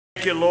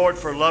you, Lord,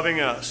 for loving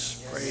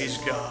us. Praise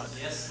God.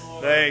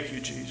 Thank you,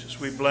 Jesus.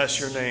 We bless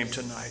your name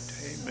tonight.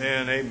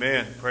 Amen,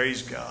 amen.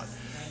 Praise God.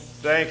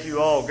 Thank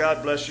you all.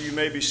 God bless you. You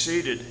may be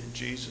seated in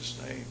Jesus'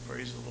 name.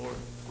 Praise the Lord.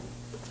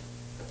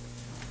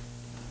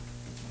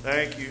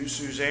 Thank you,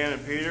 Suzanne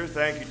and Peter.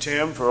 Thank you,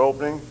 Tim, for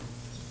opening.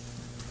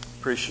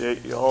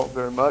 Appreciate you all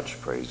very much.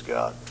 Praise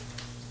God.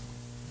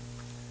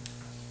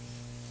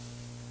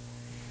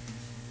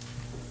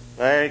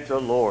 Thank the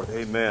Lord.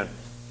 Amen.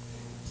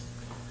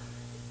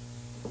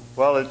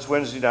 Well, it's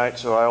Wednesday night,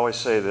 so I always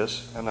say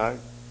this, and I'm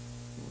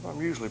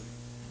usually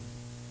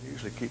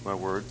keep my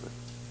word. But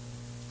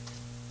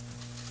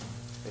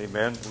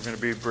amen. We're going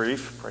to be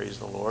brief. Praise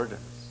the Lord.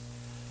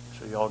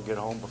 So y'all get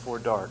home before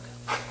dark.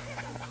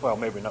 Well,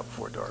 maybe not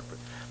before dark, but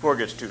before it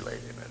gets too late.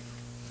 Amen.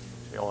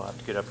 So y'all have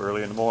to get up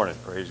early in the morning.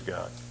 Praise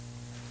God.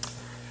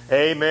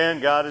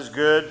 Amen. God is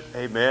good.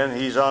 Amen.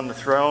 He's on the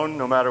throne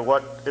no matter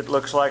what it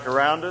looks like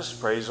around us.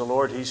 Praise the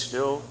Lord. He's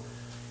still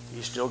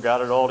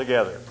got it all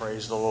together.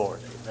 Praise the Lord.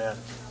 Amen.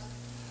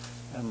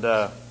 And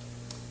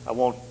I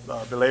won't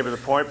belabor the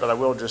point, but I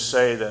will just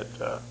say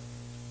that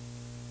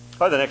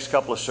by the next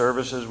couple of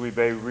services, we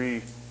may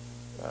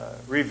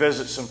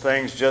revisit some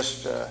things.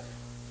 Just, I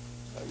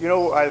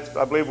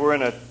believe we're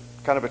in a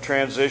kind of a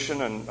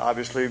transition, and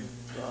obviously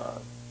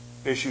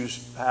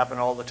issues happen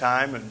all the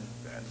time, and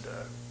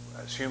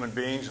as human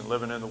beings and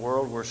living in the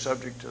world, we're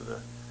subject to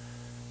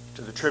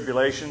the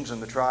tribulations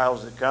and the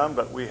trials that come,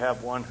 but we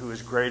have one who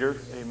is greater,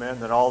 amen,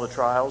 than all the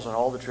trials and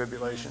all the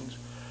tribulations.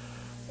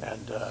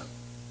 And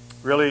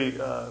really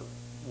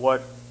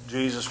what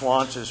Jesus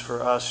wants is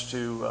for us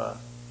to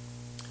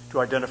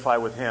identify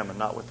with Him and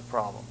not with the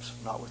problems,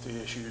 not with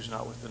the issues,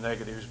 not with the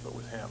negatives, but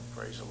with Him.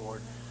 Praise the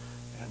Lord.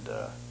 And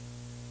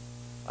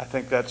I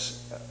think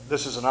this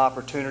is an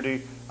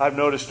opportunity. I've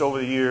noticed over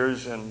the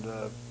years, and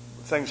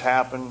things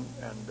happen,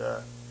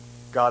 and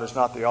God is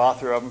not the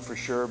author of them for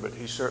sure, but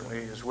He certainly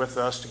is with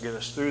us to get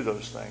us through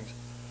those things.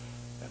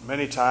 And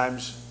many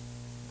times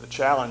the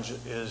challenge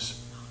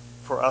is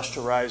for us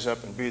to rise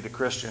up and be the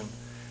Christian,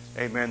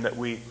 amen, that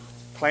we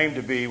claim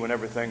to be when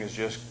everything is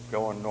just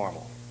going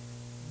normal.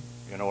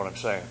 You know what I'm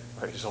saying?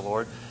 Praise the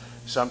Lord.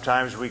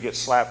 Sometimes we get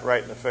slapped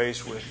right in the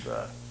face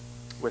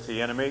with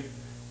the enemy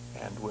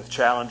and with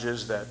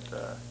challenges that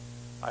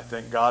I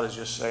think God is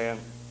just saying,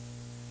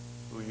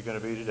 who are you going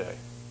to be today?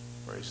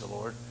 Praise the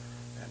Lord.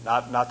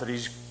 And not that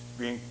He's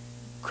being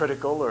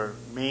critical or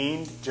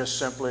mean, just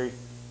simply,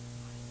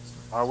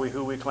 are we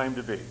who we claim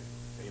to be?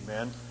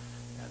 Amen.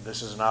 And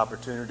this is an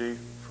opportunity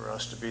for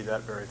us to be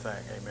that very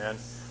thing. Amen.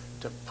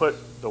 To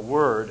put the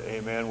Word,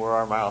 amen, where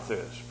our mouth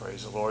is.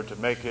 Praise the Lord. To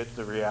make it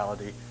the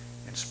reality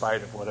in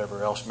spite of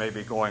whatever else may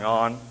be going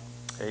on.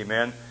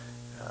 Amen.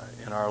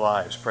 In our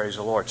lives. Praise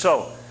the Lord.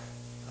 So,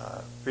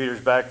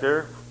 Peter's back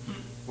there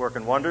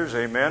working wonders.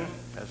 Amen.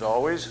 As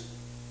always.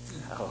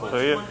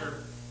 Hallelujah.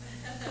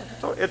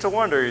 It's a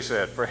wonder, he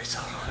said. Praise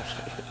the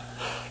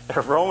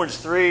Lord. Romans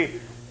 3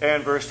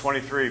 and verse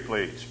 23,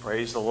 please.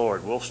 Praise the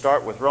Lord. We'll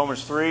start with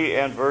Romans 3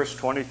 and verse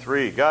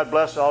 23. God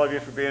bless all of you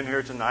for being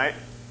here tonight.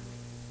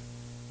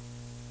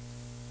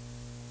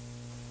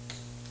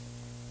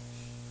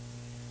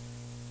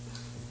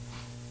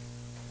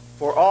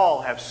 For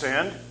all have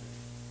sinned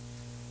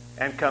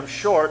and come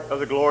short of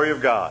the glory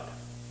of God.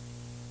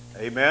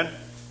 Amen.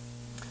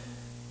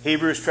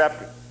 Hebrews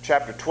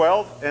chapter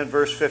 12 and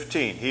verse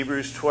 15.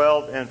 Hebrews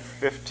 12 and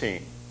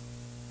 15.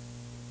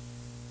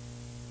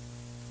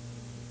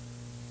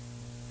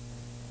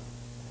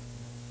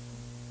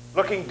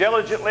 Looking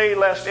diligently,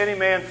 lest any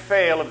man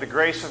fail of the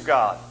grace of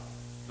God,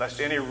 lest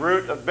any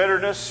root of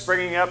bitterness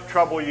springing up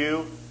trouble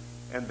you,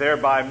 and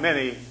thereby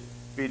many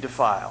be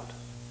defiled.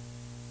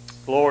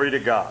 Glory to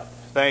God.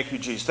 Thank you,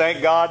 Jesus.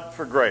 Thank God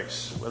for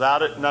grace.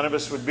 Without it, none of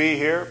us would be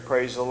here.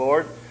 Praise the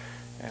Lord.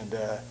 And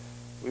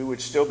we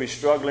would still be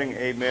struggling,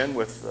 amen,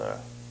 with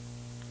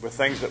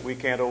things that we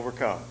can't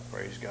overcome.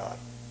 Praise God.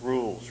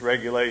 Rules,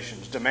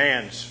 regulations,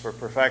 demands for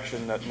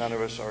perfection that none of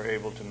us are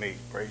able to meet.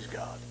 Praise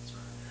God.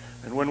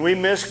 And when we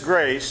miss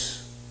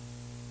grace,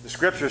 the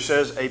Scripture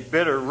says a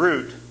bitter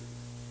root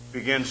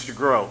begins to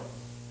grow.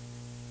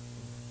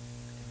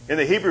 In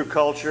the Hebrew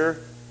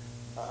culture,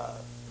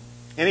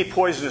 any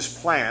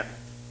poisonous plant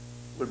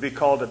would be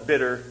called a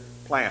bitter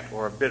plant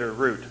or a bitter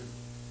root.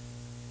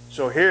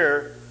 So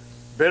here,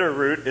 bitter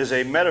root is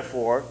a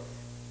metaphor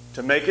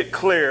to make it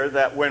clear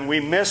that when we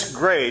miss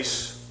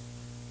grace,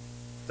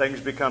 things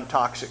become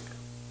toxic.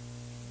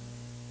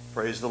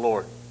 Praise the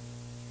Lord.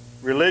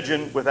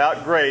 Religion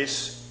without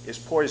grace is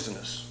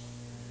poisonous.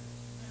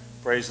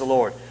 Praise the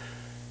Lord.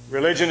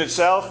 Religion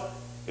itself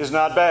is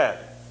not bad.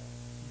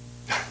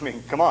 I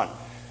mean, come on.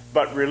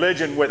 But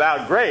religion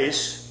without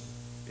grace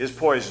is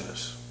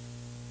poisonous.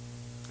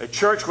 A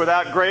church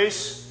without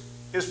grace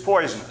is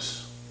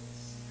poisonous.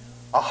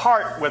 A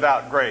heart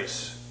without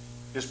grace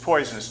is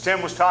poisonous.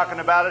 Tim was talking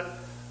about it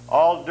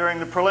all during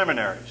the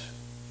preliminaries.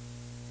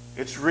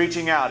 It's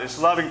reaching out. It's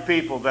loving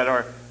people that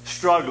are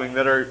struggling,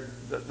 that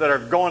that are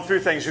going through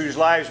things, whose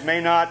lives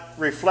may not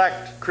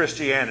reflect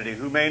Christianity,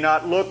 who may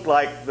not look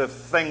like the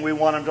thing we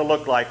want them to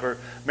look like, or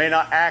may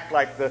not act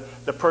like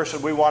the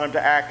person we want them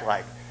to act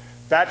like.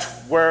 That's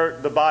where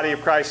the body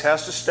of Christ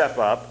has to step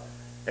up,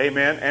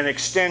 amen, and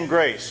extend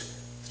grace.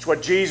 It's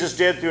what Jesus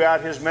did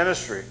throughout His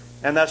ministry.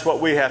 And that's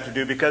what we have to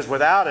do, because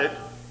without it,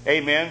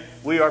 amen,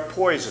 we are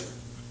poison.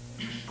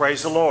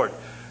 Praise the Lord.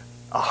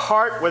 A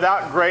heart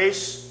without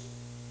grace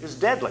is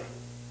deadly.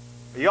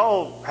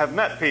 Y'all have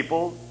met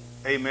people,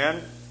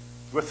 amen,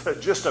 with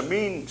just a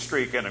mean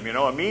streak in them,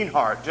 a mean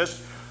heart,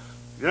 just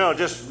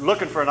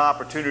looking for an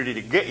opportunity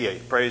to get you.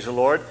 Praise the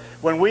Lord.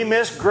 When we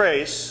miss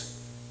grace,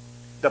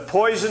 the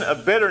poison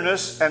of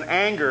bitterness and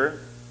anger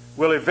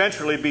will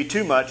eventually be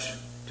too much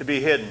to be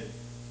hidden,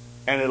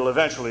 and it'll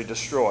eventually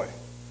destroy.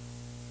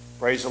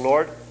 Praise the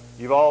Lord.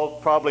 You've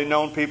all probably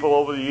known people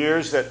over the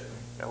years that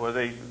where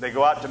they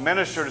go out to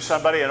minister to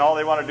somebody, and all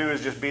they want to do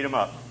is just beat them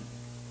up.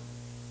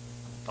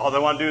 All they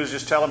want to do is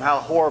just tell them how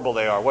horrible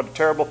they are, what a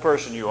terrible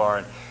person you are,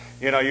 and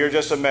you're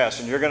just a mess,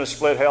 and you're going to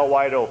split hell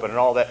wide open and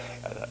all that.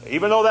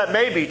 Even though that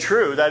may be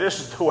true, that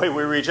isn't the way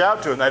we reach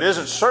out to them. That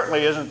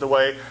certainly isn't the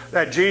way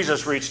that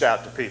Jesus reached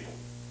out to people.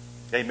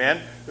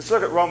 Amen? Let's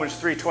look at Romans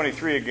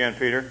 3:23 again,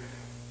 Peter.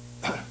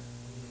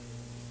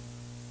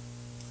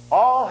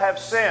 All have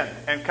sinned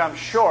and come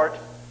short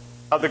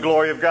of the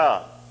glory of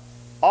God.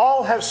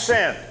 All have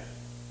sinned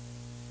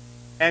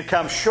and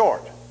come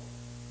short.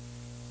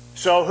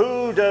 So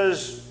who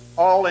does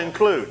all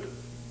include?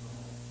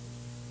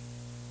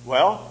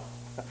 Well,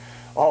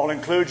 all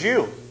includes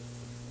you.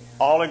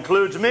 All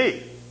includes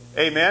me.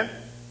 Amen?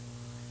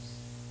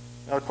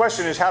 Now the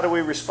question is, how do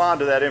we respond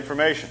to that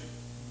information?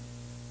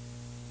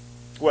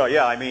 Well,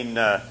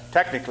 yeah,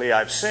 technically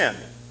I've sinned,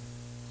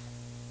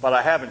 but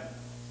I haven't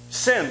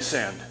sinned.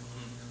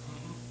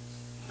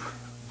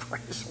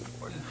 Praise the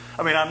Lord.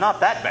 I'm not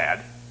that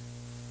bad.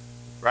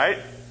 Right?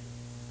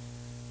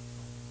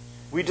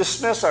 We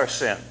dismiss our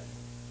sin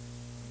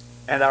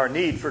and our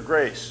need for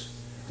grace.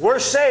 We're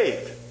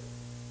saved.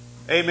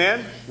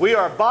 Amen? We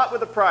are bought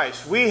with a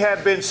price. We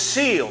have been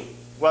sealed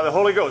by the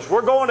Holy Ghost.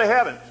 We're going to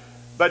heaven.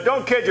 But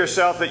don't kid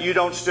yourself that you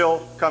don't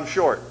still come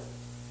short.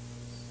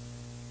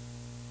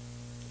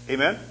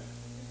 Amen?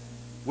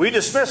 We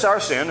dismiss our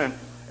sin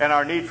and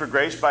our need for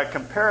grace by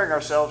comparing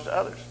ourselves to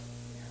others.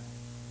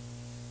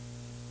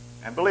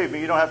 And believe me,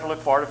 you don't have to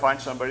look far to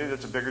find somebody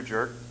that's a bigger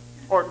jerk.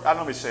 Or,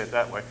 let me say it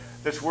that way,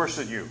 that's worse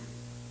than you.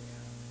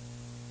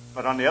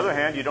 But on the other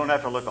hand, you don't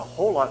have to look a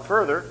whole lot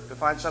further to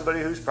find somebody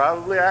who's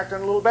probably acting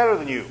a little better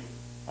than you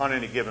on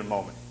any given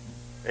moment.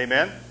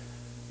 Amen?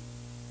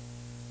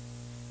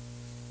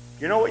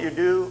 You know what you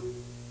do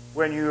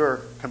when you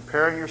are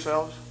comparing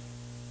yourselves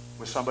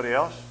with somebody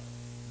else?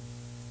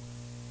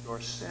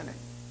 You're sinning.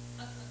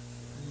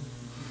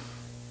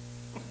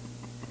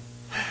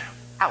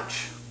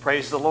 Ouch.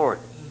 Praise the Lord.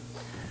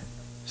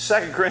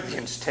 2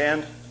 Corinthians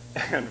 10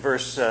 and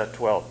verse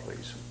 12,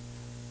 please.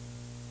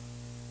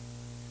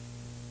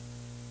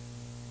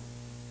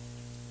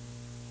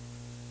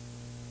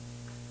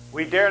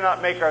 We dare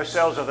not make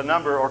ourselves of the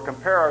number or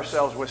compare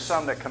ourselves with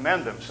some that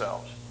commend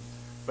themselves.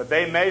 But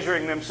they,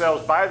 measuring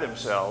themselves by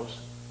themselves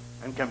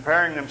and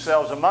comparing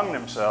themselves among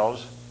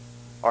themselves,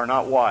 are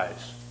not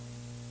wise.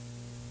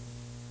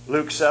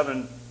 Luke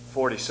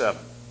 7:47.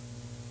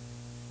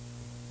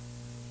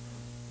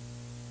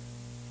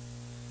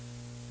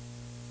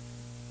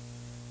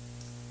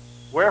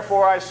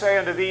 Wherefore I say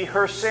unto thee,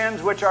 her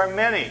sins, which are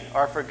many,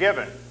 are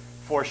forgiven,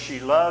 for she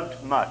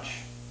loved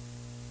much.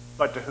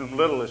 But to whom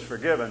little is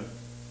forgiven,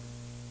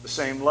 the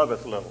same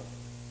loveth little.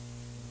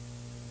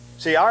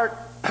 See, our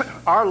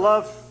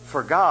love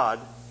for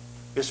God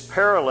is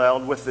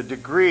paralleled with the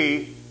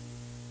degree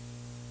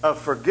of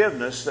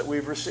forgiveness that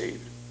we've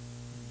received.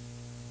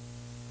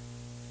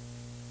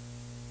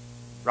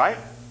 Right?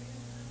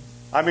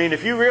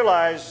 If you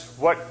realize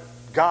what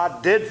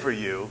God did for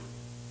you,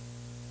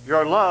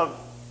 your love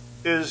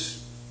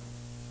is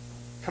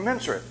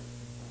commensurate.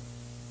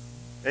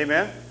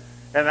 Amen?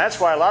 And that's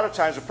why a lot of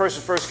times a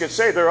person first gets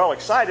saved, they're all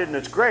excited and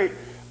it's great,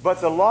 but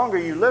the longer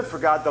you live for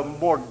God, the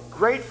more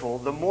grateful,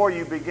 the more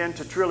you begin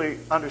to truly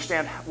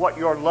understand what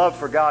your love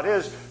for God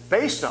is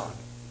based on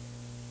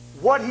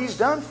what He's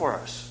done for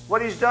us.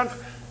 What He's done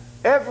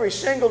every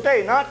single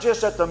day, not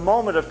just at the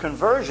moment of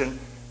conversion,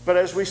 but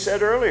as we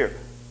said earlier,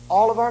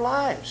 all of our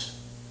lives.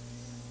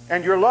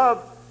 And your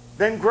love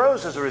then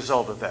grows as a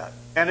result of that.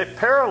 And it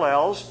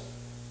parallels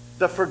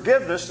the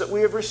forgiveness that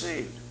we have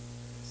received.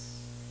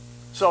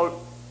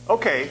 So,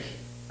 okay,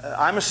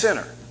 I'm a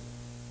sinner.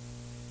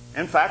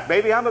 In fact,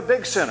 maybe I'm a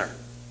big sinner.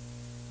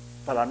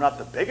 But I'm not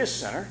the biggest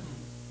sinner.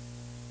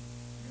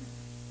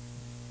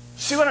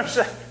 See what I'm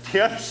saying? Do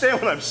you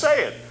understand what I'm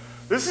saying?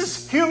 This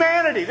is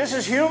humanity. This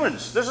is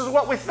humans. This is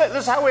what we think.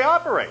 This is how we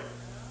operate.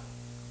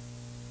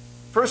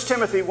 1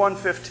 Timothy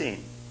 1:15.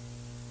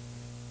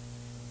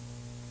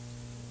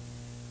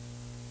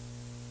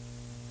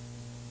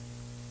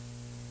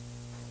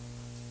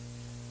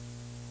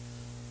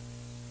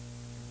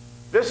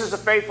 This is a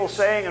faithful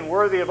saying and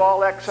worthy of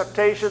all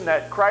acceptation,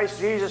 that Christ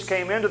Jesus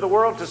came into the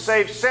world to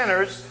save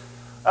sinners,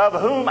 of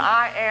whom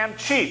I am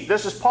chief.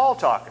 This is Paul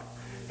talking.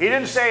 He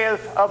didn't say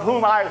of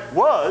whom I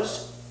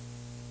was.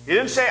 He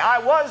didn't say I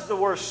was the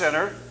worst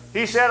sinner.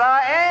 He said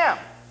I am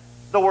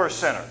the worst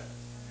sinner.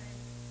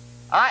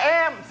 I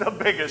am the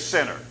biggest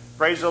sinner.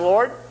 Praise the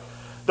Lord.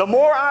 The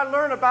more I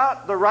learn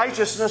about the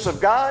righteousness of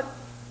God,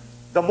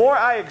 the more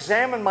I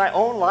examine my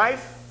own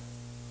life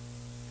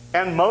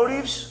and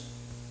motives.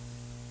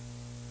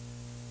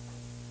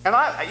 And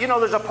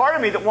there's a part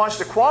of me that wants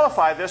to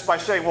qualify this by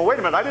saying, well, wait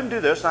a minute, I didn't do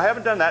this, and I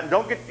haven't done that, and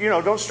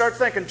don't start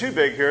thinking too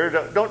big here.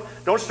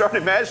 Don't start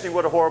imagining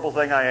what a horrible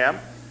thing I am.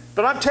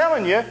 But I'm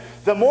telling you,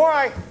 the more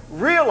I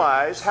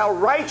realize how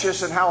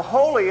righteous and how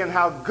holy and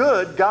how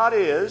good God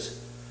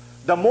is,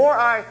 the more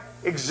I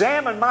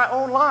examine my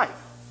own life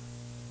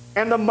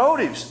and the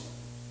motives,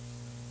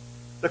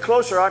 the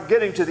closer I'm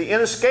getting to the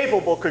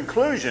inescapable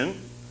conclusion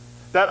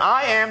that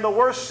I am the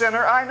worst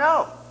sinner I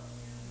know.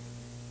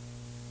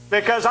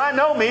 Because I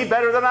know me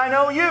better than I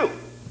know you.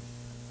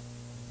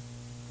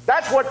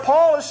 That's what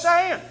Paul is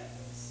saying.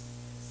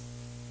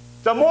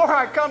 The more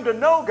I come to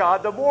know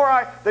God,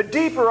 the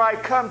deeper I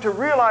come to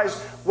realize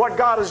what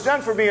God has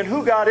done for me and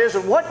who God is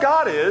and what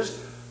God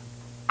is,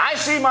 I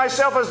see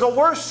myself as the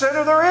worst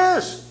sinner there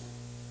is.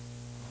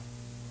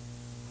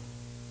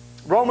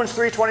 Romans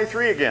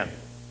 3:23 again.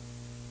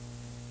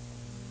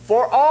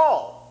 For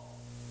all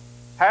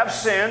have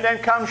sinned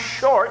and come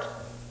short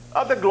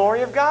of the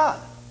glory of God.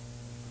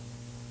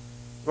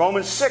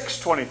 Romans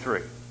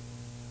 6:23.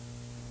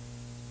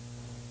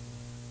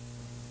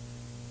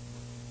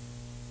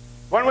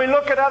 When we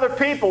look at other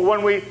people,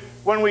 when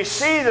we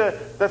see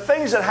the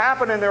things that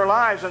happen in their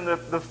lives and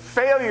the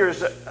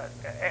failures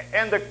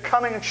and the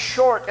coming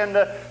short and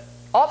the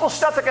awful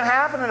stuff that can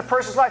happen in a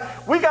person's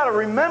life, we got to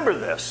remember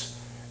this.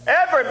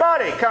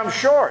 Everybody comes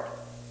short.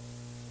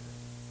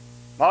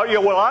 Oh, yeah,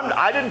 well,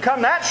 I didn't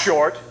come that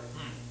short.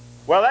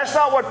 Well, that's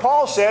not what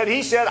Paul said.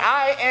 He said,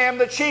 I am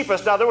the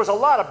chiefest. Now, there was a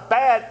lot of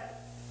bad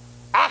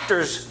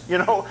actors,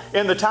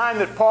 in the time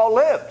that Paul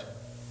lived.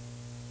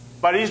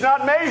 But he's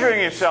not measuring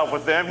himself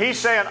with them. He's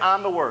saying,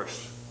 I'm the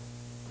worst.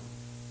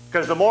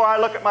 Because the more I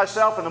look at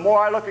myself and the more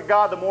I look at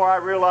God, the more I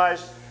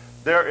realize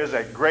there is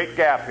a great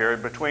gap here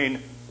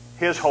between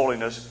His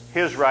holiness,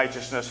 His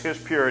righteousness, His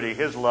purity,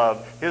 His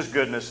love, His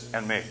goodness,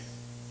 and me.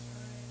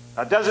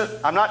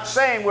 I'm not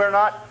saying we're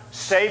not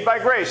saved by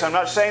grace. I'm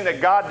not saying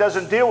that God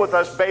doesn't deal with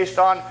us based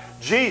on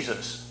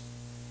Jesus.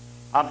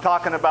 I'm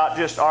talking about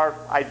just our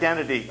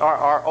identity,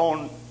 our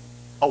own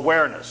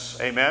awareness.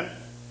 Amen?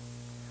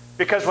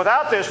 Because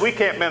without this, we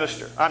can't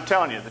minister. I'm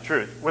telling you the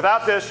truth.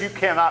 Without this, you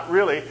cannot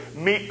really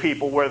meet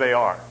people where they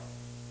are.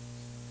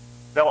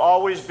 There'll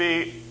always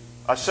be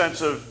a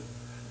sense of,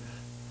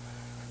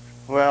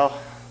 well,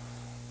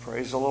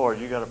 praise the Lord,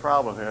 you got a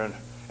problem here.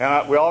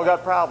 And we all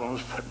got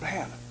problems, but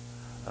man,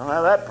 I don't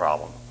have that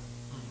problem.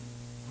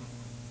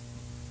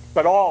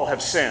 But all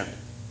have sinned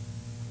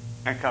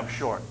and come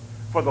short.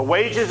 For the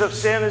wages of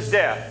sin is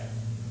death,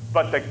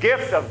 but the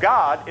gift of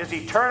God is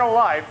eternal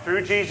life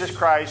through Jesus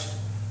Christ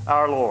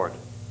our Lord.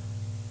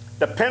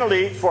 The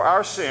penalty for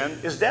our sin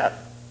is death.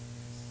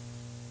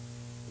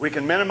 We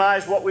can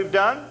minimize what we've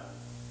done.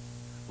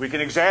 We can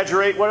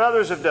exaggerate what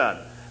others have done.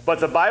 But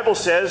the Bible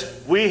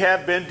says we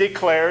have been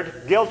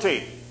declared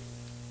guilty.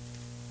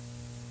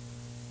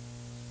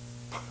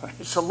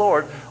 Praise the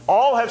Lord.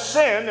 All have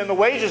sinned, and the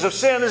wages of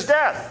sin is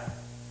death.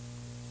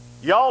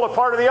 Y'all are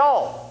part of the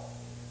all.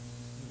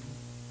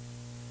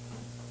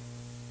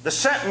 The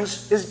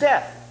sentence is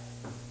death.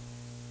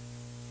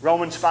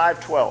 Romans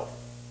 5:12.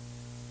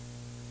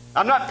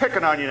 I'm not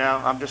picking on you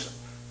now.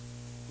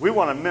 We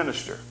want to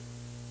minister.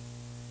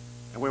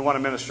 And we want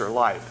to minister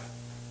life.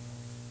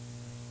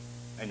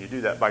 And you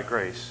do that by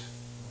grace.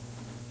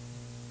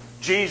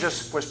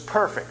 Jesus was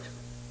perfect,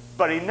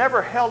 but He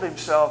never held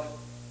Himself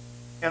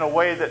in a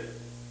way that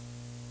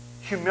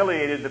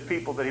humiliated the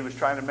people that He was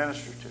trying to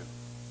minister to.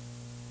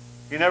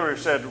 He never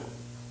said,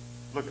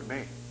 look at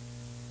me.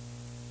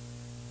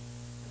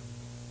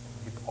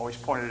 He always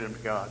pointed them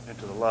to God and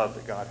to the love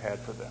that God had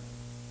for them.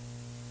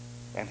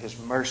 And His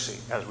mercy,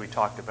 as we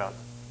talked about.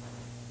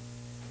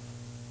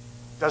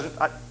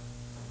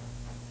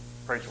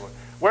 Praise the Lord.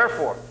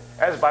 Wherefore,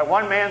 as by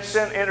one man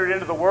sin entered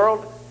into the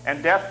world,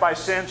 and death by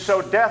sin,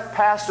 so death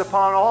passed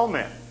upon all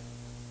men,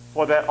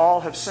 for that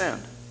all have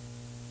sinned.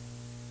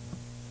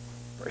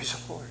 Praise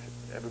the Lord.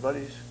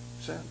 Everybody's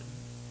sinned.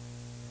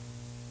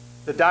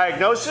 The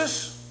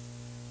diagnosis,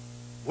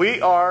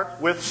 we are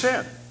with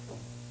sin.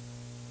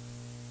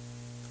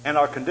 And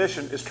our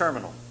condition is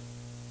terminal.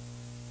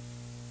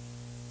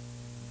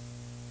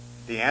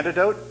 The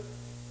antidote,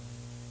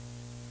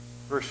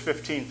 verse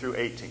 15 through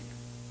 18.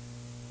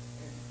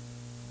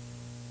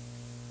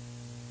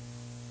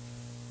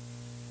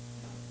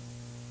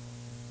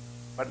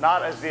 But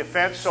not as the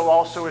offense, so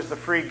also is the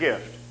free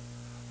gift.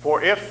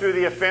 For if through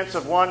the offense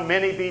of one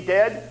many be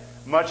dead,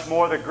 much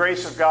more the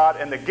grace of God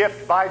and the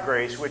gift by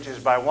grace, which is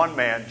by one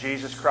man,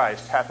 Jesus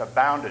Christ, hath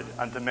abounded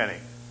unto many.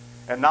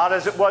 And not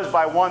as it was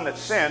by one that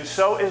sinned,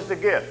 so is the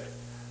gift.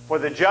 For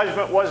the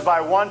judgment was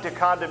by one to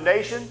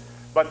condemnation,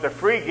 but the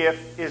free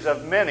gift is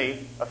of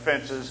many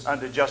offenses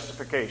unto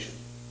justification.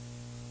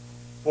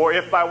 For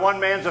if by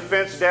one man's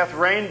offense death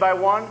reigned by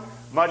one,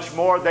 much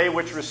more they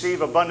which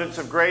receive abundance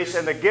of grace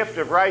and the gift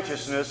of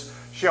righteousness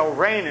shall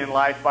reign in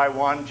life by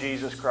one,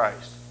 Jesus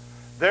Christ.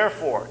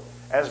 Therefore,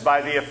 as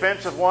by the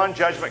offense of one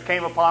judgment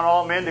came upon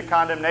all men to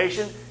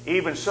condemnation,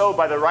 even so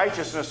by the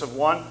righteousness of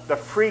one the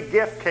free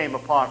gift came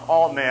upon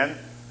all men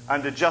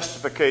unto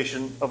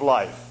justification of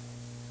life.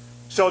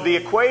 So the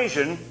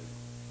equation,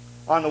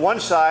 on the one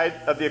side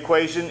of the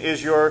equation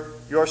is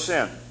your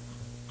sin.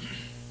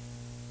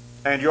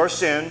 And your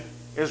sin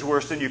is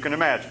worse than you can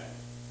imagine.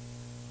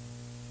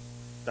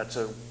 I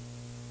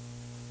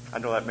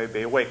know that may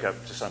be a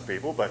wake-up to some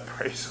people, but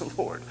praise the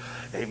Lord.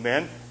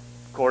 Amen.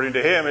 According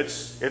to him,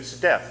 it's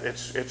death.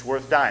 It's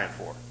worth dying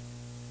for.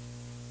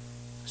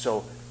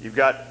 So you've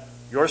got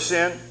your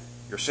sin.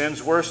 Your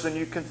sin's worse than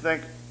you can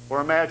think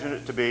or imagine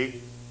it to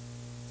be.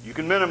 You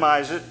can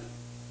minimize it.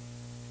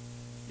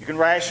 You can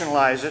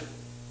rationalize it.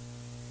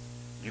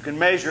 You can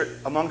measure it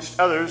amongst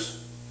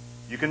others.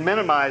 You can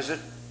minimize it.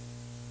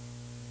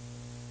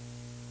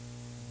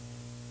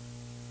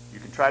 You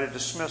can try to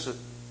dismiss it.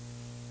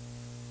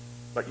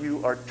 But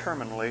you are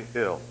terminally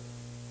ill.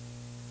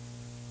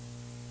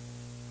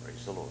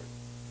 Praise the Lord.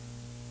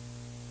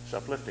 It's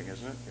uplifting,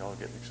 isn't it? Y'all are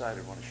getting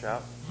excited, want to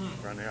shout?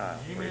 Run the aisle.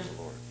 Amen. Praise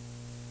the Lord.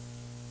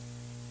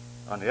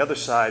 On the other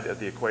side of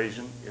the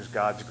equation is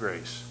God's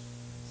grace.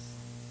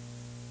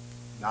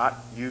 Not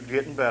you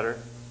getting better,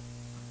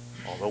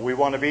 although we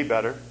want to be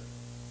better.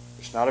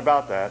 It's not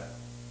about that.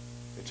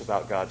 It's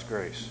about God's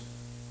grace.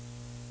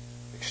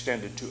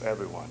 Extended to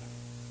everyone.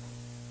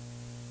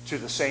 To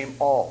the same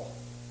all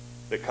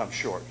that comes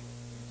short.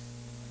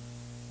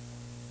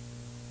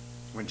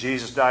 When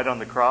Jesus died on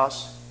the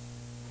cross,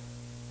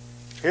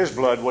 his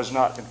blood was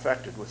not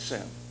infected with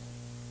sin.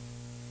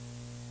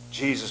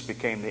 Jesus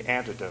became the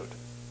antidote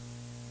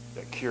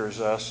that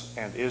cures us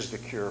and is the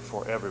cure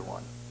for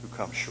everyone who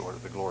comes short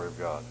of the glory of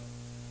God.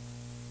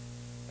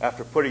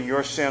 After putting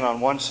your sin on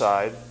one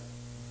side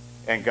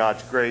and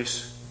God's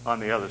grace on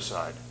the other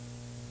side,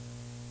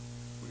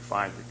 we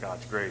find that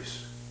God's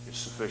grace is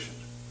sufficient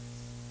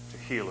to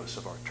heal us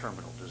of our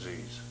terminal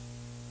disease.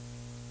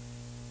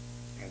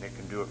 And it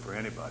can do it for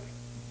anybody.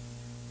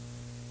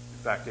 In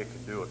fact, it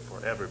can do it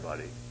for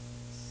everybody,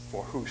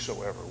 for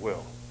whosoever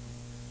will.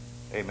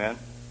 Amen?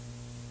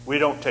 We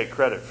don't take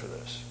credit for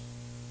this,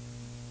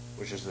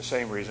 which is the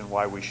same reason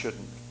why we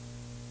shouldn't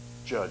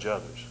judge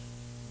others.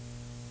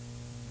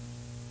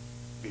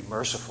 Be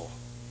merciful,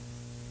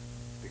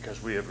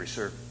 because we have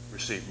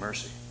received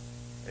mercy.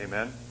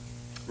 Amen?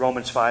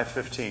 Romans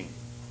 5:15.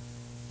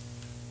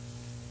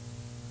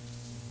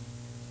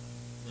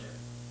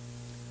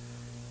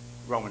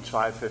 Romans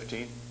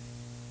 5:15.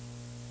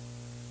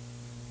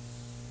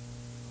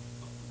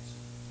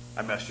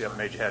 I messed you up,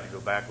 made you have to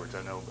go backwards,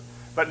 I know.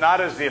 But not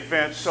as the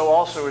offense, so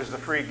also is the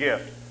free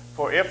gift.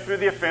 For if through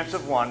the offense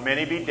of one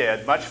many be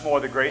dead, much more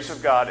the grace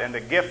of God and the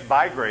gift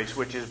by grace,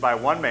 which is by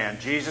one man,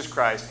 Jesus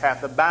Christ,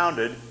 hath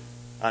abounded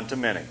unto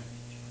many.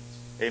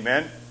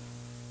 Amen?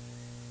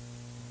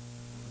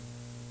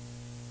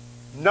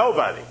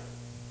 Nobody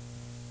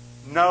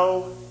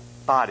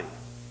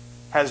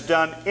has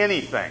done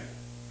anything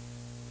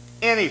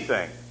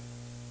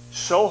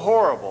so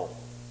horrible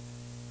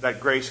that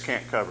grace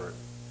can't cover it.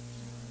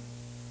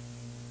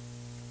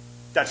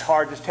 That's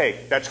hard to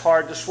take. That's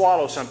hard to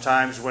swallow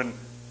sometimes,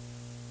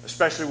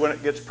 especially when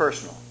it gets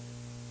personal.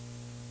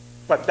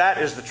 But that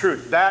is the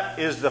truth. That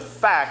is the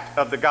fact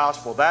of the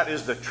gospel. That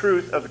is the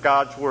truth of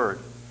God's word.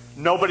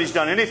 Nobody's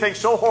done anything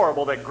so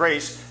horrible that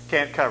grace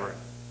can't cover it.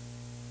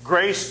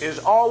 Grace is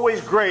always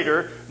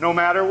greater no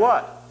matter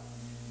what.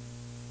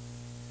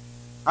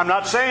 I'm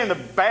not saying the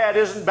bad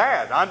isn't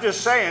bad. I'm just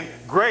saying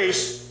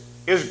grace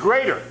is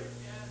greater.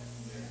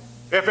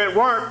 If it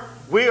weren't,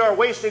 we are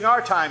wasting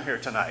our time here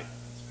tonight.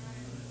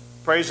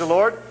 Praise the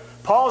Lord.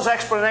 Paul's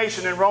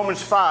explanation in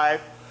Romans 5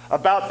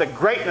 about the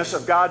greatness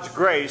of God's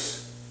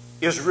grace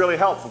is really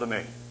helpful to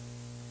me.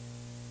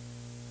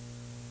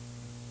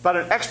 But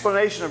an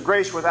explanation of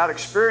grace without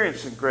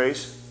experiencing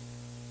grace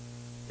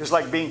is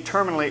like being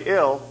terminally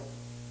ill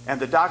and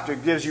the doctor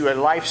gives you a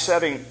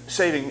life-saving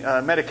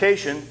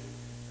medication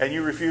and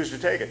you refuse to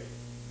take it.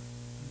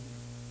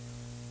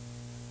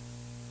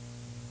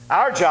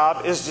 Our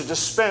job is to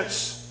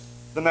dispense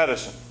the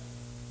medicine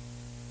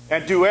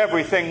and do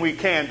everything we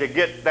can to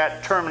get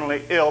that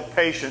terminally ill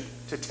patient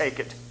to take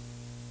it.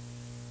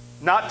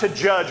 Not to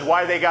judge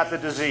why they got the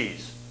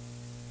disease.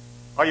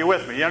 Are you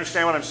with me? You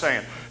understand what I'm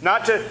saying?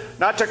 Not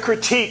to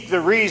critique the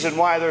reason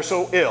why they're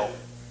so ill.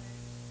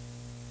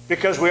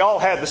 Because we all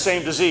had the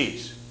same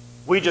disease.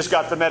 We just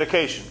got the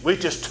medication. We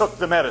just took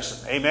the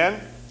medicine. Amen?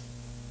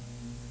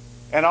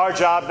 And our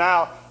job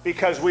now,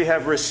 because we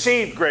have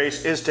received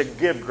grace, is to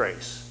give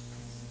grace.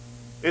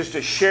 Is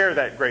to share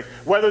that grace.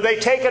 Whether they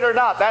take it or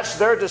not, that's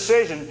their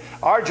decision.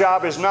 Our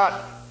job is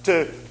not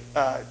to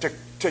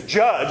to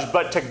judge,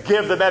 but to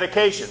give the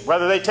medication.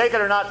 Whether they take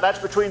it or not, that's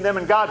between them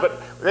and God,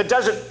 but it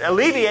doesn't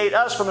alleviate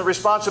us from the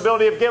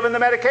responsibility of giving the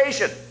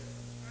medication.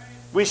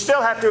 We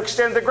still have to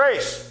extend the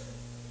grace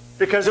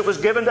because it was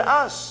given to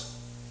us.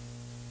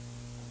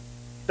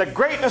 The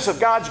greatness of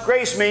God's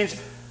grace means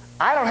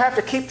I don't have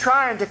to keep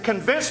trying to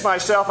convince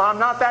myself I'm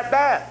not that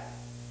bad.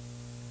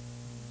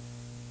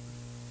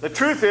 The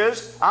truth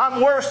is,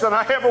 I'm worse than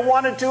I ever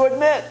wanted to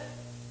admit.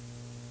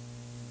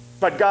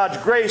 But God's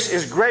grace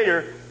is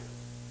greater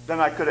than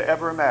I could have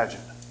ever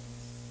imagined.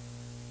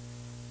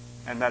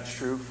 And that's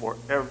true for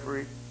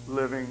every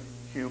living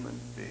human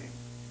being.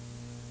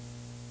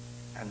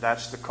 And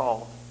that's the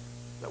call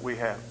that we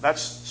have.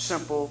 That's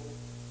simple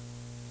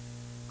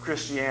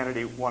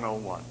Christianity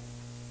 101.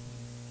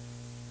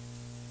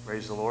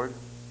 Praise the Lord.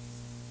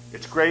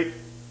 It's great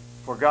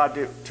for God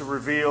to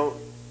reveal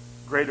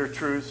greater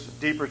truths,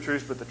 deeper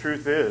truths, but the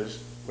truth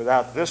is,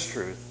 without this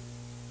truth,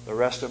 the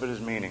rest of it is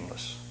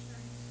meaningless.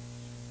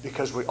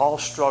 Because we all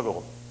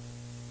struggle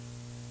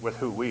with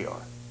who we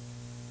are.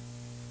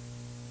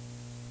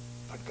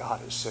 But God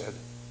has said,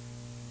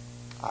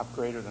 I'm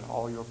greater than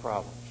all your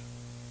problems,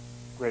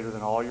 greater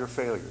than all your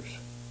failures,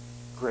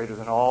 greater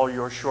than all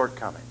your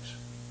shortcomings.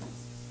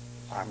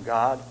 I'm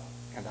God,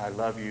 and I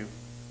love you.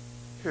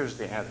 Here's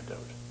the antidote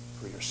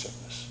for your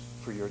sickness,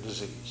 for your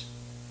disease.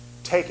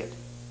 Take it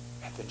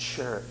and then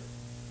share it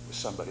with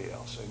somebody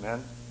else.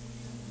 Amen?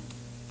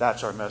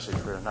 That's our message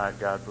for tonight.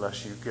 God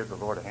bless you. Give the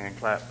Lord a hand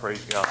clap.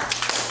 Praise God.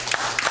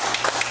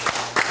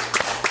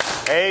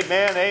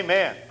 Amen,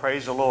 amen.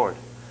 Praise the Lord.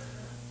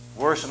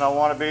 Worse than I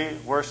want to be,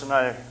 worse than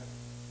I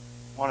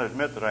want to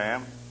admit that I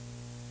am.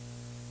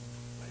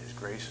 But His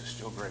grace is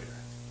still greater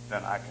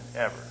than I can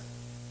ever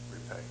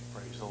repay.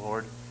 Praise the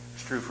Lord.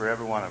 It's true for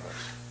every one of us.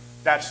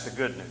 That's the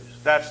good news.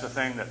 That's the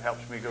thing that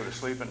helps me go to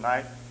sleep at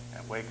night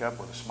and wake up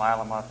with a smile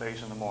on my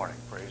face in the morning.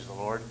 Praise the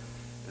Lord.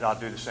 And I'll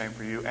do the same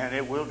for you, and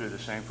it will do the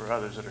same for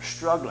others that are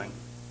struggling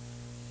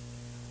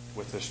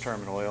with this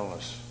terminal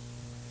illness,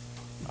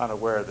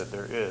 unaware that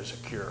there is a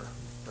cure.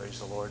 Praise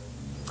the Lord.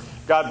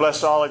 God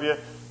bless all of you.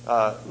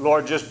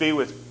 Lord, just be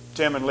with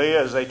Tim and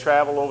Leah as they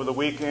travel over the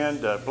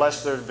weekend.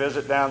 Bless their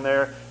visit down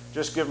there.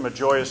 Just give them a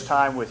joyous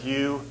time with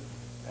you.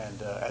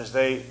 And as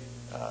they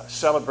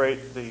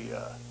celebrate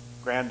the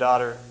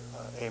granddaughter,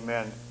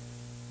 amen,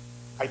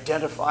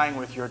 identifying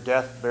with your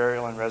death,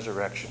 burial, and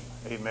resurrection.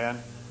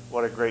 Amen.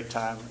 What a great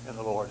time in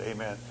the Lord.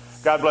 Amen.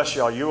 God bless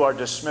you all. You are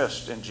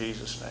dismissed in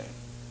Jesus' name.